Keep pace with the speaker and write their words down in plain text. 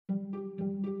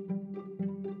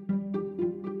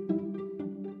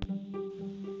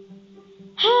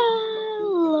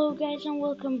guys, and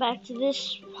welcome back to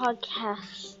this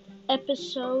podcast,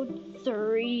 episode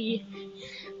 3.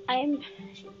 I'm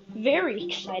very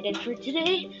excited for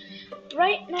today.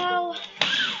 Right now,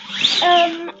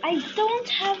 I don't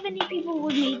have any people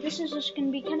with me. This is just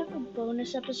gonna be kind of a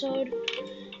bonus episode.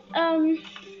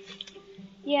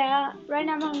 Yeah, right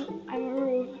now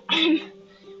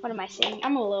what am I saying?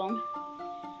 I'm alone.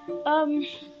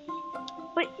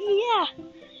 But yeah,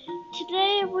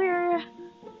 today we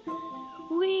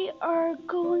are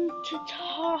going to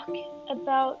talk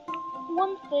about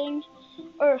one thing,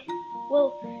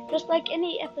 just like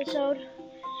any episode,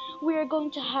 we are going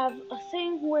to have a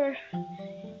thing where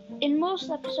in most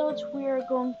episodes we are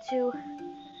going to,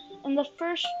 in the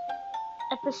first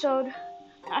episode,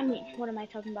 what am I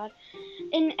talking about?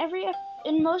 In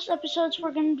most episodes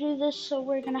we're going to do this, so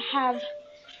we're going to have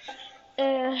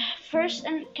first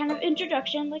and kind of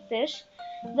introduction like this,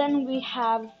 then we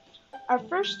have our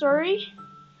first story,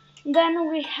 then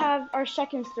we have our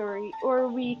second story, or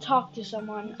we talk to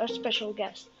someone, a special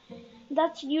guest.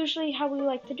 That's usually how we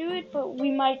like to do it, but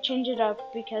we might change it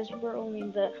up because we're only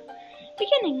in the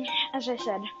beginning, as I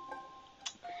said.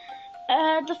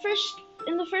 In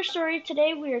the first story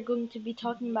today, we are going to be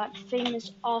talking about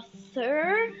famous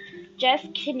author Jeff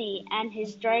Kinney and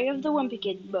his Diary of the Wimpy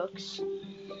Kid books.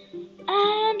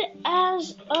 And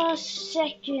as a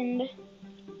second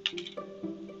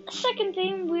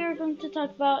thing, we are going to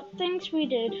talk about things we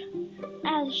did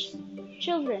as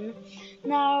children.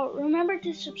 Now, remember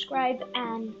to subscribe,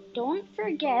 and don't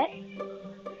forget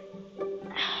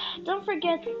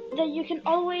that you can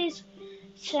always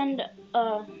send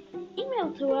an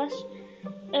email to us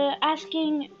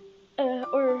asking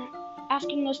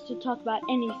us to talk about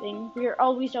anything. We are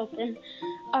always open.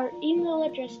 Our email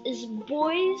address is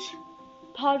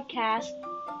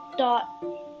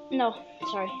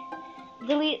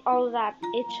delete all of that.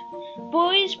 It's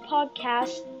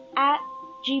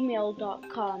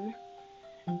boyspodcast@gmail.com.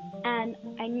 And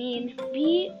I mean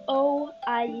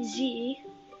BOIZ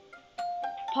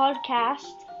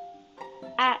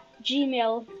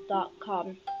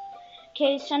podcast@gmail.com.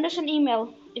 Okay, send us an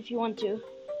email if you want to.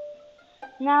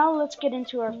 Now let's get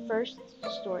into our first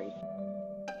story.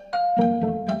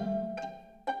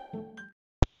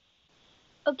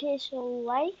 Okay, so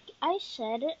like I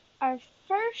said, our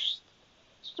first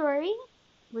story,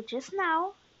 which is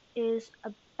now, is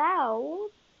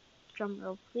about,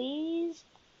 drumroll please,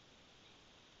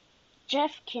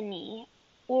 Jeff Kinney,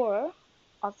 or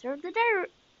author of the Diary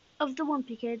of the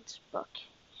Wimpy Kids book.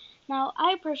 Now,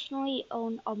 I personally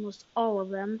own almost all of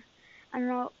them. I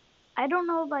don't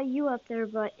know about you out there,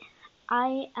 but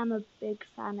I am a big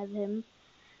fan of him.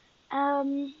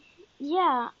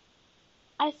 Yeah,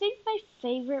 I think my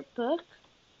favorite book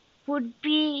would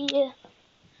be,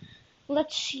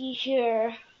 let's see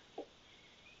here.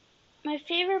 My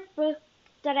favorite book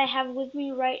that I have with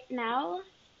me right now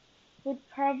would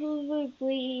probably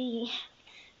be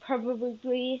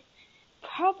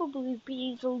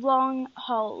The Long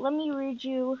Haul. Let me read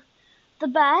you the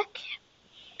back.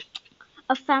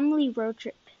 A family road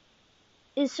trip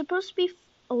is supposed to be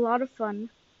a lot of fun,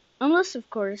 unless of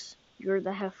course you're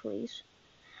the Heffleys.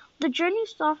 The journey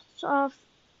starts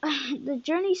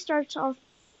off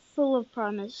full of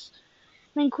promise,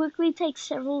 then quickly takes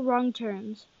several wrong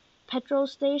turns. Petrol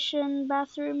station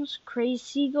bathrooms, crazed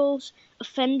seagulls, a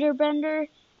fender bender,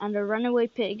 and a runaway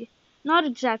pig. Not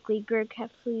exactly Greg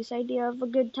Heffley's idea of a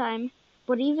good time,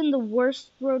 but even the worst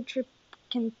road trip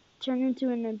can turn into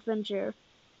an adventure,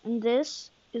 and this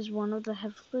is one of the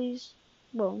Heffleys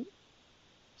won't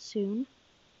soon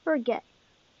forget.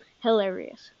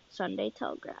 Hilarious. Sunday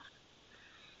Telegraph.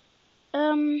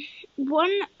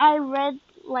 One I read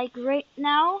right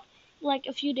now,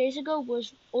 a few days ago,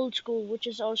 was Old School, which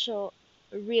is also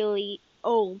a really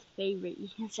old favorite, you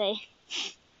can say.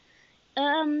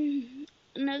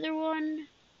 Another one,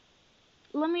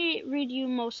 let me read you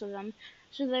most of them.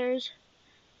 So there's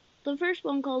the first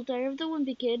one called Diary of the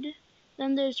Wimpy Kid,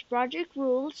 then there's Project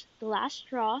Rules, The Last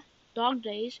Straw, Dog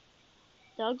Days,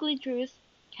 The Ugly Truth,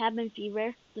 Cabin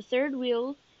Fever, The Third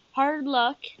Wheel, Hard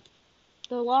Luck,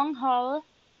 The Long Haul,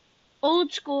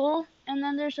 Old School, and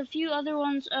then there's a few other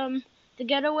ones, The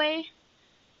Getaway,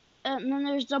 and then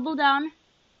there's Double Down,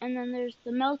 and then there's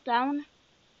The Meltdown,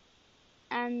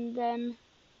 and then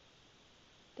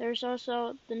there's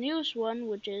also the newest one,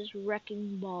 which is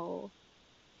Wrecking Ball.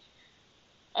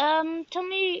 Tell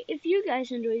me if you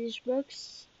guys enjoy these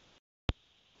books.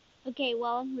 Okay,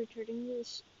 while I'm recording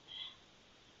this,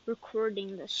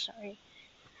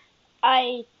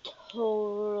 I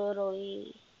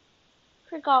totally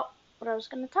forgot what I was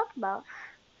going to talk about.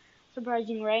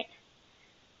 Surprising, right?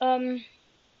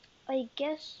 I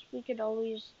guess we could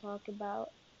always talk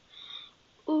about,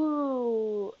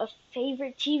 ooh, a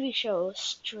favorite TV show,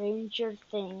 Stranger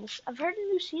Things. I've heard a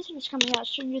new season is coming out,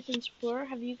 Stranger Things 4.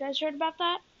 Have you guys heard about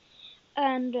that?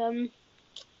 And,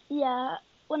 yeah,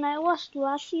 when I watched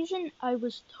last season, I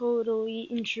was totally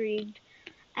intrigued.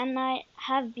 And I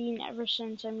have been ever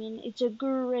since. I mean, it's a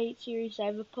great series. I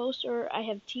have a poster, I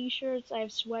have t-shirts, I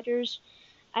have sweaters,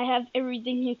 I have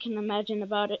everything you can imagine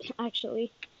about it,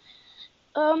 actually.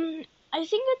 Um, I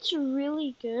think it's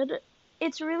really good.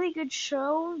 It's a really good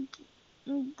show.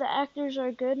 The actors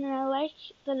are good, and I like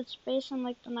that it's based on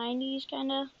like the 90s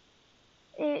kind of.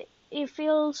 It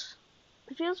feels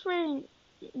very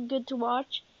good to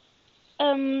watch.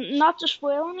 Not to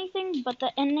spoil anything, but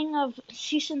the ending of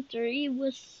season 3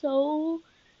 was so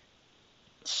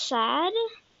sad.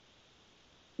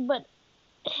 But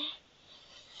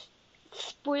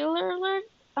spoiler alert,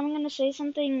 I'm gonna say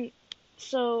something.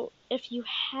 So if you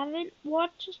haven't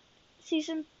watched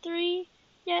season 3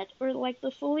 yet, or like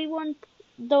the fully one,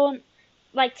 don't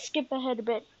like skip ahead a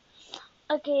bit.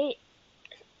 Okay,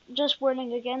 just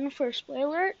warning again for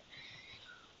spoiler.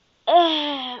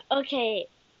 Okay,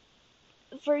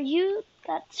 for you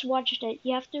that's watched it,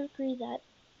 you have to agree that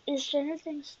in Stranger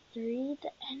Things 3,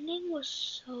 the ending was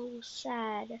so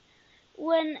sad.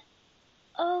 When,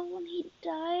 oh, when he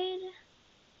died,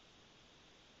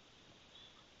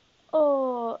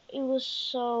 oh, it was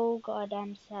so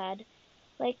goddamn sad.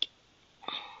 Like,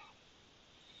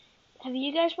 have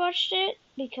you guys watched it?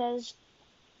 Because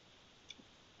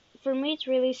for me, it's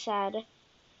really sad.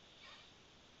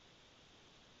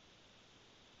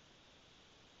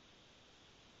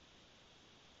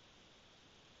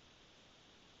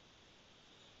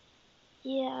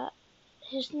 Yeah,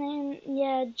 his name,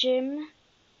 yeah, Jim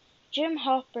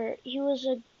Hopper. He was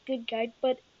a good guy,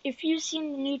 but if you've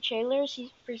seen the new trailer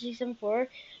for season 4,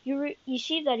 you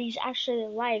see that he's actually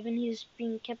alive and he's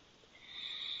being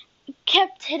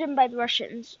kept hidden by the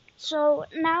Russians. So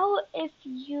now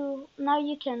you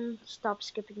can stop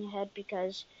skipping ahead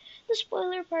because the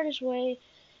spoiler part is way.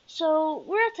 So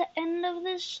we're at the end of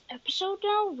this episode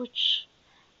now, which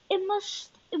it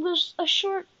was a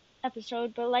short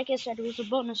episode, but like I said, it was a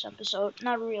bonus episode,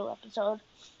 not a real episode,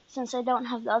 since I don't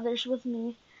have the others with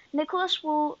me. Nicholas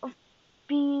will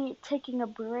be taking a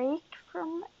break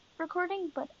from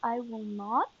recording, but I will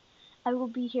not. I will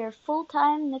be here full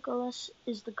time. Nicholas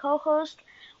is the co-host.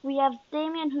 We have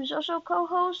Damien, who's also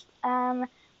co-host, and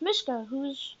Miska,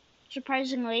 who's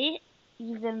surprisingly,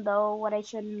 even though what I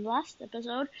said in the last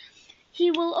episode, he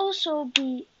will also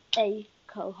be a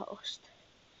co-host.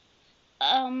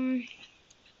 Um,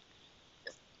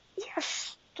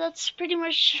 yes, that's pretty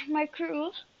much my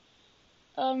crew.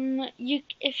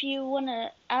 If you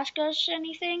wanna ask us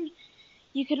anything,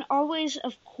 you can always,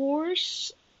 of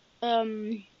course,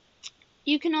 um,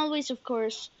 you can always, of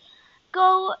course,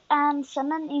 go and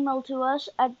send an email to us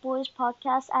at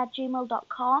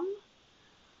boyspodcast@gmail.com.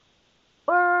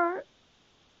 Or,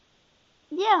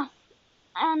 yeah,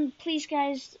 and please,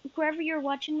 guys, wherever you're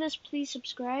watching this, please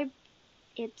subscribe.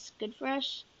 It's good for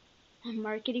us and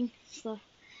marketing stuff.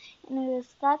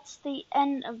 Anyways, that's the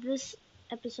end of this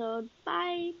episode.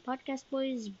 Bye, podcast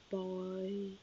boys. Bye.